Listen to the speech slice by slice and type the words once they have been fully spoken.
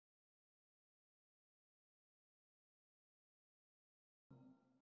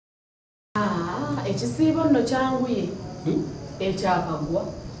ekisiibo nno kyanguye ekyakagwa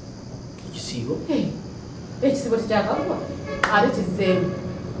ekisiibo ekisiibo tekyakagwa ate kizeemu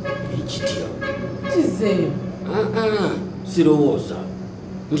ekitya kizeemu sirowooza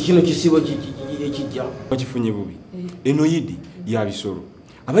nti kino kisiibo ekijja bakifunye bubi eno yidi ya bisolo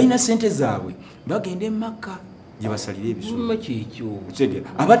abalina ssente zaabwe bagenda emakka gye basalira ebisolo kyekyo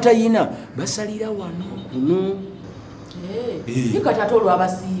abatayina basalira wano yekati ate olwo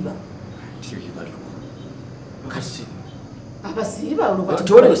abasiiba abasiiba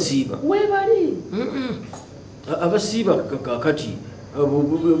tewali basiiba webali abasiiba kakati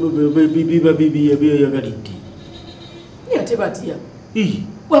byeyagalidde ate batya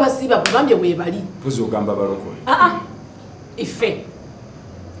wabasiiba kugambye webali puzi ogamba balokole ife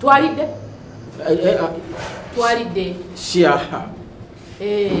twalidde syaha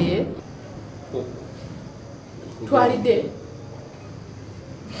twalidde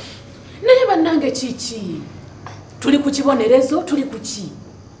naye bannange kiki tuli ku kibonerezo tuli ku ki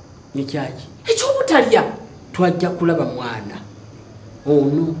nekyaki ekyobutalya twajja kulaba mwana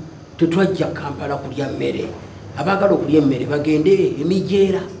ono tetwajja Kampala kulya mmere abaagala okulya emmere bagende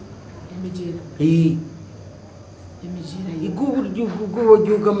emijeera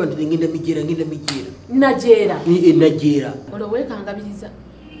gugamba nti ngenda mijeera najeera olwo weekangabiriza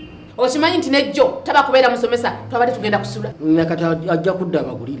okimanyi nti nejjo taba kubeera musomesa twabadde tugenda kusula nakati ajja kudda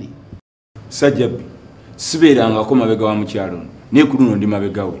abagulire Sajjabbi sibeerangako mabega wa mukyalo ono naye ku luno ndi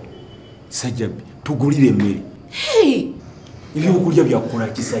mabega we Sajjabbi tugulire emmere ebyokulya byakola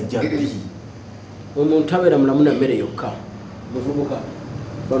ki Sajjabbi omuntu abeera mulamu na mmere yokka muvubuka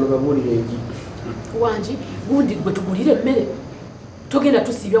bano babuulire enji wangi gundi gwe tugulire emmere togenda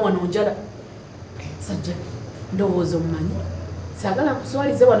tusiibya wano njala Sajjabbi ndowooza omumanyi saagala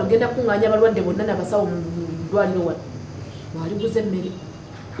nkuswalize wano genda kuŋŋaanya abalwadde bonna nabasawo mu ddwaliro wano mwaliguza emmere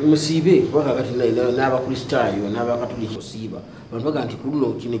musiibe wakakati n'abakristaayo n'abakatoliki osiiba bantu baga nti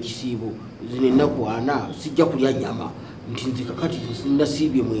kuluno kino ekisiibo zino ennaku 4 sijja kulya nyama nti nze kakati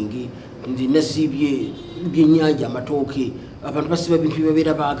nasiibye mwenge nze nasiibye byennyanja amatooke abantu basiba bintu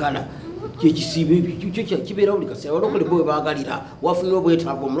byebabeera baagala kyekisiibo ekyo kibeera buli kaseera abalokole bwe baagalira wafunira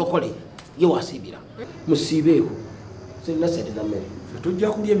obwetaavu omulokole ye wasiibira musiibeeko sirina sente za mmere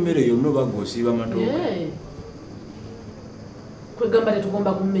tujja kulya emmere yonna oba gosiiba matooke kwegamba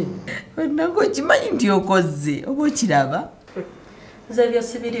tetugomba ku mmere nako kimanyi nti okozze oba okiraba nze ebyo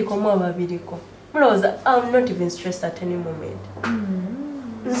sibiriko mu ababiriko mulowooza I'm not even stressed at any moment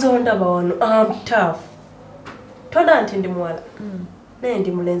nze ondaba wano I'm tough tonda nti ndi muwala naye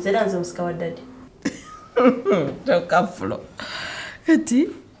ndi mulenzi era nze musika wa ddadi tokafulo ati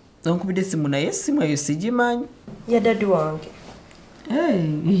onkubidde essimu naye essimu eyo sigimanyi ya ddadi wange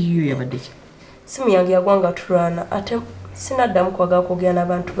iyo yabadde ki simu yange yagwanga tulwana ate sinaddamu kwagala kwogera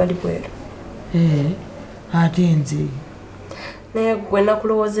n'abantu bali bweru ate nze naye gwe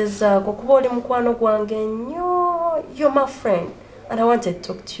nakulowoozezaako kuba oli mukwano gwange nnyo you're my friend and I wanted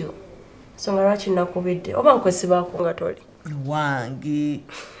to talk to you nsonga lwaki nakubidde oba nkwesibaako nga toli wange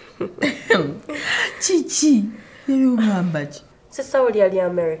kiki yali ogamba ki sisa oli ali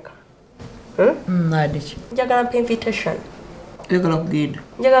America ade ki njagala mpa invitation oyagala kugenda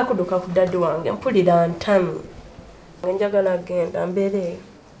njagala kudduka ku ddadi wange mpulira ntami njagala genda mbeereeyo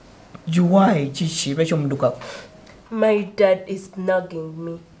juwai kiki lwaki omuddukako my dad is nagging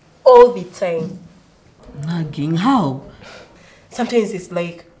me all the time. Nagging? How? Sometimes it's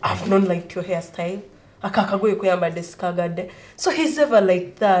like I've not liked your hairstyle akakagoye kuyambadde sikagadde so he's ever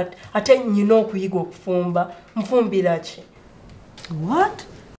like that ate nyina okuyiga okufumba nfumbira ki what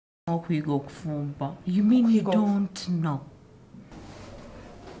okuyiga okufumba you mean you don't know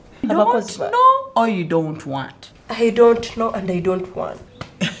you don't know or you don't want I don't know and I don't want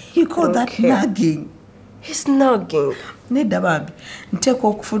you call that nagging he's nagging nedda bambi nteeka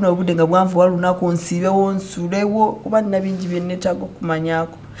okufuna obudde nga bwanvu walunaku nsiibewo nsulewo kuba nina bingi bye neetaaga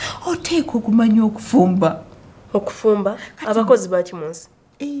okumanyako oteeka okumanya okufumba abakozi baki munsi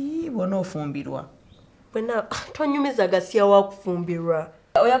bona ofumbirwa bwena tonyumiza gasiya wakufumbirwa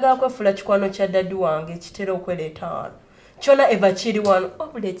oyagala kwefuula kikwano kya ddadi wange kitera okweleeta wano kyona eva kiri wano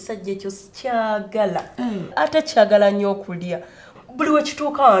obula ekisajja ekyo sikyagala ate kyagala nnyo okulya buli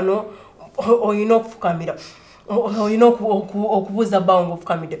wekituuka wano oyina okufukamira oyina okubuuza bawo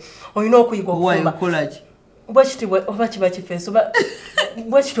ng'ofukamidde oyina okuyiga okufumba bwekitibwa oba kiba kifeeso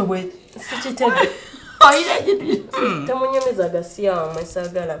bwekityo bwe sikitege temunyumiza gasiyaamwe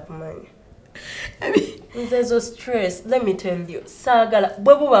saagala kumanya nze ezo stress let me tell you saagala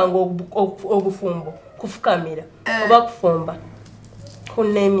bwe bubanga obufumbo kufukamira oba kufumba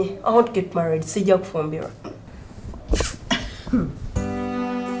kunnemye I want to get married sijja kufumbirwa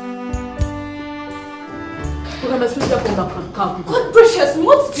God gracious,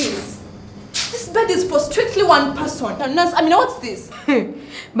 what's this? This bed is for strictly one person. Nurse, I mean, what's this?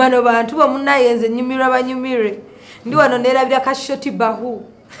 Bano bantu bamunayenze nyumirwa banyumire. Ndi wano nerabira kashoti bahu.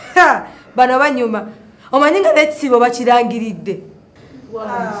 Bano banyuma. Omanyinga netsibo bakirangiridde.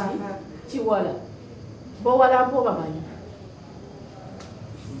 Chiwala. Bo wala mpo bamanyi.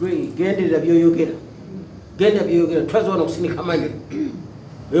 Gende byoyogera. Gende byoyogera twazo wano kusinika manyi.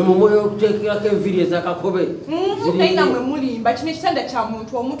 Moyo kutekera ke video zakakobe. Naina mwe mulimba kino kitanda kya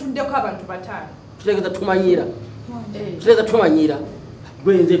muntu omutuddeko abantu batano. Tutegeza tumanyira. Tutegeza tumanyira.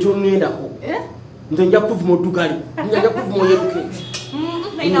 Gwenze tumnendako. Nze nja kuvuma oddukali. Nja kuvuma oyeruke.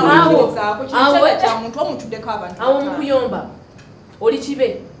 Naina wawoza ko kitanda kya muntu omutuddeko abantu. Awo mukuyomba. Oli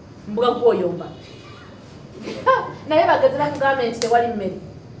kibe. Mbuga kwoyomba. Naye bagezera ku government tewali mmere.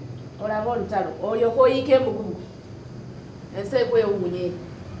 Olaba olutalo. Olyo koyike embugumu. Ense kwe umunye.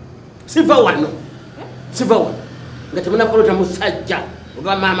 Siva wano. Siva wano. Ngati muna kolota musajja.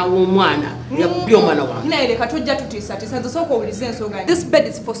 Oba mama w'omwana yakubye omwana wange. Naeleka tojja tutisa tisanzo soko ulize ensonga. This bed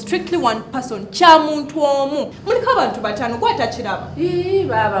is for strictly one person. Kya muntu omu. Muliko abantu batano kwata kiraba.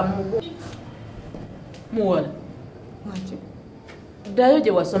 Baba mugo. Muwala. Mwaje. Dayo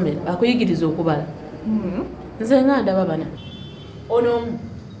gye wasomera akuyigiriza okubala. Nze nganda babana. Ono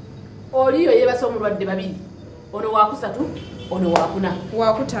oliyo yebasa omulwadde babiri. Ono wakusatu, ono wakuna.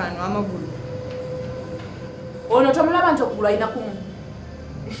 Wakutaano amagulu. Ono tomulaba nti okugulu alina kumu.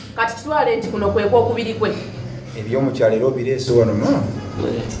 Kati kitwale nti kuno kwekwa okubiri kwe. Ebyomukyalo era obireese wano ma.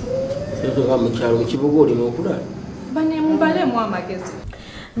 Nga mukyalo mukibuga olina okulala. Bane mubalemu amagezi.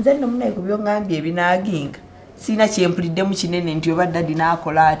 Nze nno munaye ku byongambye ebinaaginga. Sina kyempuliddemu kinene nti oba dadi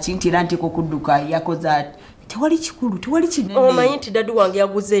n'akola ati nti era nteeka okudduka yakoze ati. Tewali kikulu, tewali kinene. Omanyi nti dadi wange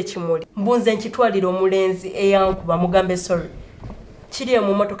yaguze ekimuli. Mbunze nkitwalira omulenzi eyankuba mugambe sorry. Kiri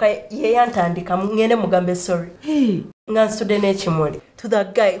mu motoka ye yantandika ngene mugambe sorry. Nga nsudde n'ekimuli. To the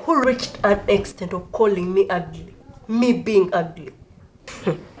guy who reached an extent of calling me ugly. Me being ugly.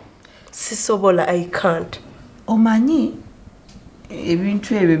 Sisobola, I can't. Omanyi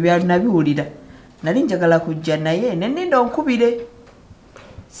ebintu ebyo byalina biwulira. Nali njagala kujja naye nenda onkubire.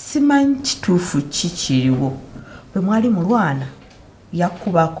 Simanyi kituufu kikiriwo. Bwe mwali mulwana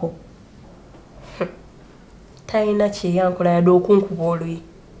yakubako. Taina kyeyankola yadde okunkuba oluyi.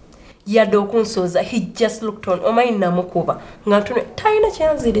 Yadde okunsooza. He just looked on. Omanyi namukuba. Nga ntune taina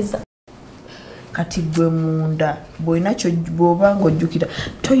kyanziriza. Kati gwe munda bw'olina kyo bw'oba ng'ojjukira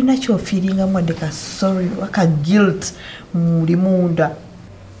tolina kyofiiringa mwadde ka sorry waka guilt muli munda.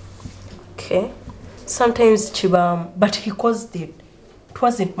 Okay. Sometimes chibam, but he caused it. It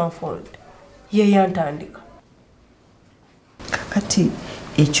wasn't my fault. Ye yantandika. Kakati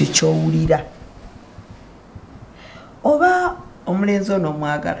ekyo kyowulira. Oba omulenzi ono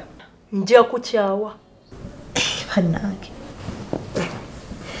omwagala. Nja kukyawa. Bannange.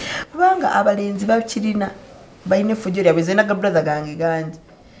 Kubanga abalenzi bakirina balina effujjo lyabwe ze naga brother gange gangi.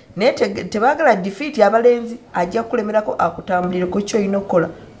 Naye tebaagala defeat abalenzi ajja kulemerako akutambulireko ky'olina okukola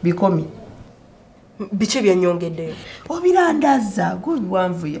bikomi. Biki byennyongeddeyo? Obirandaza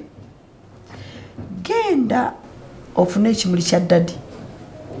g'obiwanvuya. Genda ofune ekimuli kya dadi.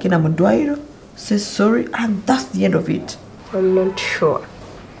 Genda mu ddwaliro, say sorry, and that's the end of it. I'm not sure.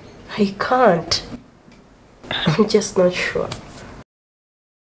 I can't. I'm just not sure.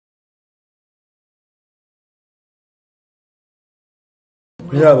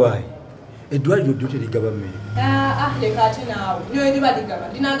 Yabaye. Eddwaliro lyo terigaba mmere. Leka ate naawe. Nyo ndibadigaba.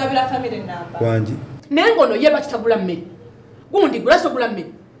 Dinangabira family namba. Kwangi. Naye ngono ye bakitagula mmere. Gundi gulaso gula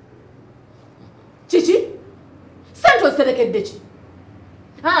mmere. Kiki? Sente oserekedde ki?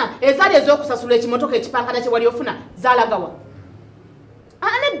 Ezaali ez'okusasula ekimotoka ekipankana kye wali ofuna zaalagawa.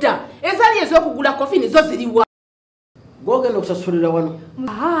 Nedda, ezaali ez'okugula kofini zo ziriwa. Gwogenda okusasulira wano.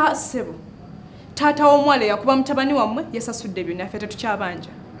 Sebo. Taata w'omwala yakuba mutabani wammwe yasasudde byonna ffe tetukyabanja.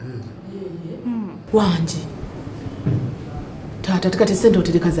 Wangi. Taata tikati sente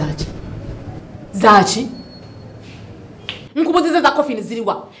otereka zaaki? Zaaki? Nkubuzize za kofini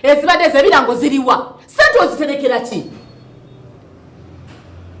ziriwa. Ezibadde ez'ebirango ziriwa. Sente oziterekera ki?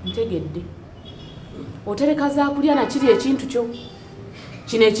 Ntegedde. Otereka za kulya na kiri ekintu kyo.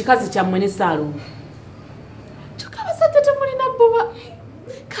 Kino ekikazi kyammwe ne Saalongo. Tukabasate temulina bbuba.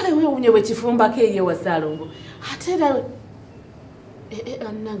 Kale weewunye bwe kifumbako eri ewa Saalongo. Ate era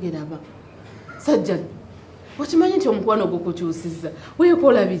annange raba. Sajjani, okimanyi nti omukwano gukukyusizza.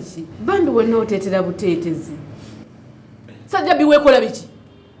 Weekola biki? Bambi wenna oteetera buteetezi. Sajjabbi weekola biki?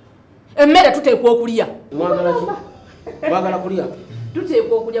 Emmere tuteekwa okulya. Mwagala ki? Mwagala kulya?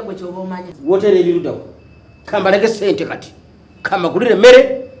 Tuteekwa okulya gwe kyoba omanya. Wootera ebirudawo. Kambaleke sente kati. Kamagulire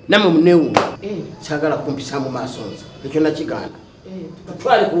emmere namwe munewu kyagala kumpisa mu maaso nze ekyo nakigaana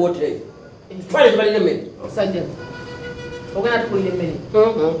twale ku woteri twale tubalire emmere Sajja ogenda tukulira emmere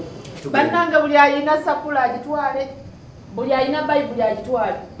bannange buli ayina sakula agitwale buli ayina bayibuli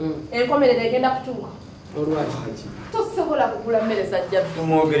agitwale enkomerero egenda kutuuka olwaki tosobola kugula mmere sajja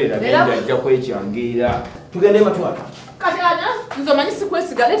tumwogerera genda ajja kwekyangira tugende matwala kati ana nze omanyi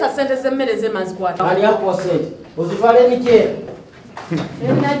sikwesiga leeta ssente z'emmere zemanzikwata ani akuwa sente ozitwale emijeera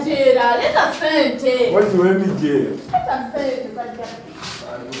enajeera leeta ssente wasiwa emijeera leeta ssente sajja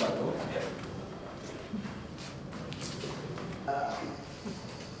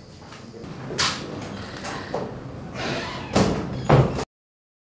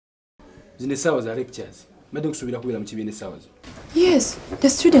zino essaawa za lectures mbadde nkusuubira kubeera mu kibiina essaawa zo. Yes, the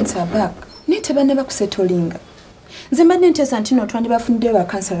students are back. Naye tebanne kusetolinga. Nze mbadde nteesa nti no twandibafuniddeyo ba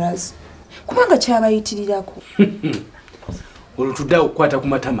counselors kubanga kyabayitirirako. Olwo tuddeawo okukwata ku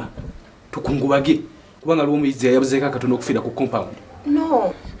matama tukungubage kubanga lw'omuyizi yayabuzeeko akatono okufiira ku compound.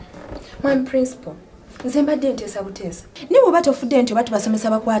 No, my principal. Nze mbadde nteesa buteesa. Ne bw'oba tofudde nti oba tubasomesa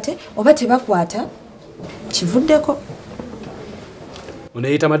bakwate oba tebakwata kivuddeko.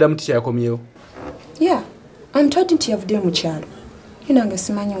 Oneeyita madamu tikya yakomyewo? Yeah, I'm told nti yavuddeyo mu kyalo. Ye nange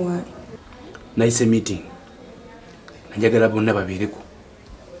simanyi waali. Nayise meeting. Nanjagala bonna babeereko.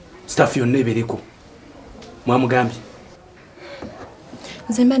 Staff yonna ebeereko. Mwamugambye?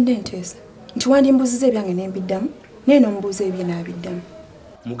 Nze mbadde nteesa nti wandimbuuziza ebyange ne mbiddamu naye n'omubuuza ebye n'abiddamu.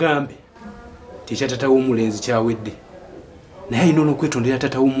 Mugambe tikya tata w'omulenzi kyawedde. Naye alina n'okwetondera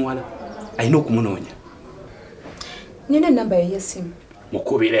tata w'omuwala. Alina okumunoonya. Nina ennamba ye y'essimu.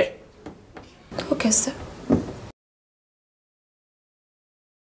 Mukubire. Okay, sir.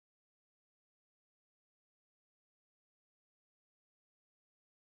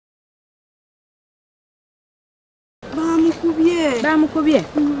 Bamukubye.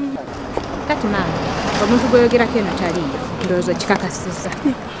 Kati maama, omuntu gweyogerako eno taliyo, ndowooza kikakasizza.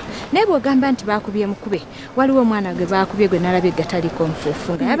 Naye bw'ogamba nti baakubye mukube, waliwo omwana gwe baakubye gwe nalabye gataliko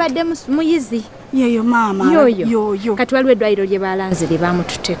nfuufu nga yabadde muyizi. Yeyo maama. Yoyo. Kati waliwo eddwaliro lye baalanze lye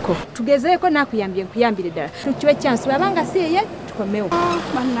baamututteko. Tugezeeko nakuyambye nkuyambire ddala. Tukiwe chance babanga si ye tukomewo.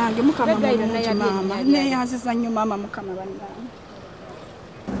 Bannange mukama mulungi maama. Neeyanziza nnyo maama mukama bannange.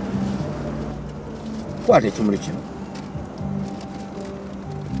 Kwata ekimuli kino.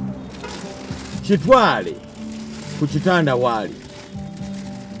 Kitwale ku kitanda waali.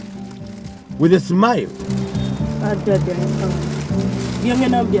 With a smile.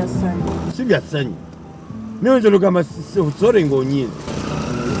 Byongena byasanyi. Si byasanyi. Nionzo lugamba sore ng'onyiza.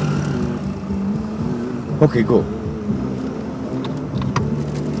 Okay, go.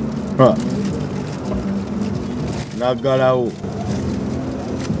 Ha. Nagalawo.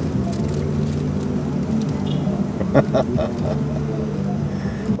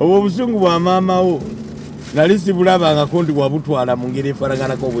 Obwo obusungu bwa maama wo nali sibulabangako nti wabutwala mu ngeri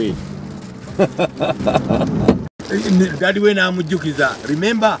efaraganako bweti. Daddy we namujjukiza.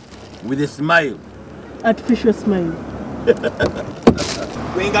 Remember, with a smile. Artificial smile.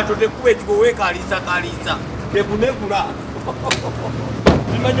 Wenga totekuwe weekaliisa kaliisa tekunegula.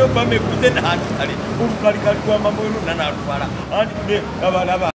 Simanyi oba mekuze naatale olukalikali lwa mama wenu nanaatwala anti ne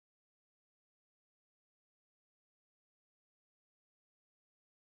abalaba.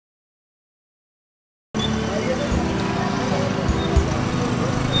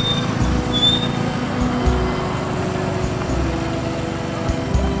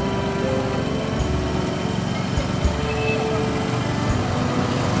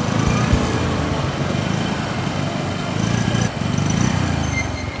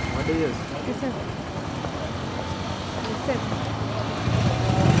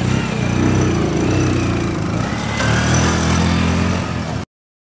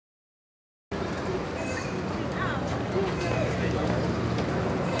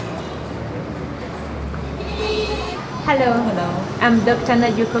 Hello. I'm Dr.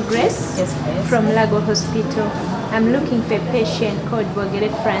 Najuko Grace. Yes, please. From Lago Hospital. I'm looking for a patient called Bogere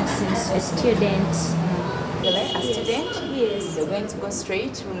Francis, a student. A student? Yes. You're going to go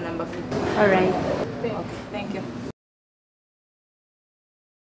straight to room number 50. All right. Okay, thank you.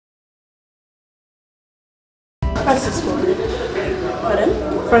 Francis Bogere.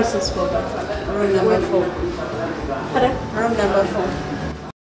 Pardon? Francis Bogere. Room number 4. Pardon? Room number 4.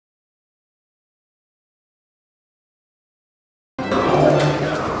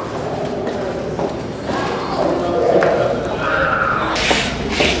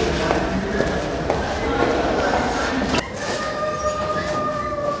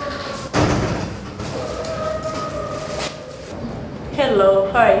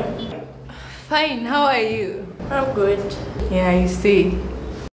 Hello, hi. Fine, how are you? I'm good. Yeah, I see.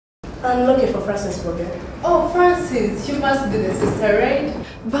 I'm looking for Francis Bogere. Oh, Francis, you must be the sister, right?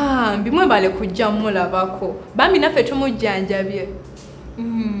 Bambi, mwebale kujja mulabako. Bambi naffe tumujjanjabye.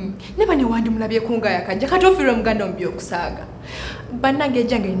 Ne bane wandi mulabye kunga yakajja kati ofirwe muganda mu byokusaaga. Bannange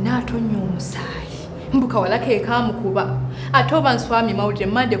ejjange n'atonya omusaayi. Mbuka walake ekamukuba. Ate oba nswami mawulire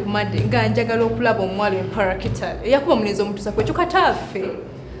mmadde ku madde nga njagala okulaba omuwala emparakitale. Eyakuba omulenzi omutuusa kwe kyokka taffe.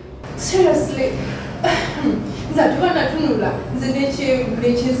 Seriously. Nza tubana tunula nze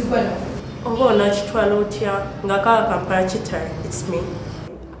n'ekyezigwana. Oba onakitwala otya nga kaka kamparakitale. It's me.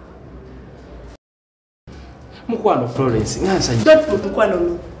 Mukwano Florence, ngansonyiwa. Don't put mukwano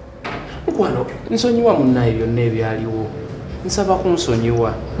me. Mukwano, nsonyiwa munnaye byonna ebyaliwo. Nsaba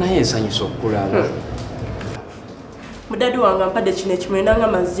kunsonyiwa naye nsanyusa okulaba. Mudadi wange ampadde kino ekimwenda nga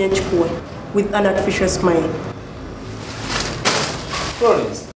mazzi nkikuwe with an artificial smile.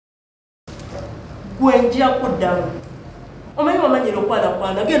 Florence. Gwe njira kuddamu. Omanyi wamanyira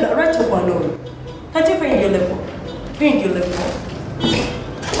okwana genda right okwana oyo. Kati find your level. Find your level.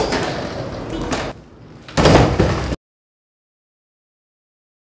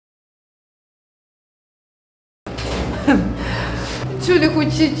 Tuli ku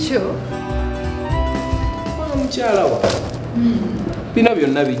kikyo. Mukyala wa. Bino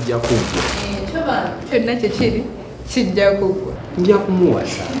byonna bijja kujja. Kyonna kyekiri kijja kugwa. Nja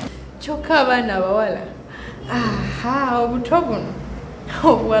kumuwasa. Kyokka abaana abawala. Aha, obuto buno.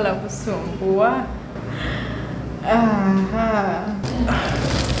 Obuwala busumbuwa. Aha.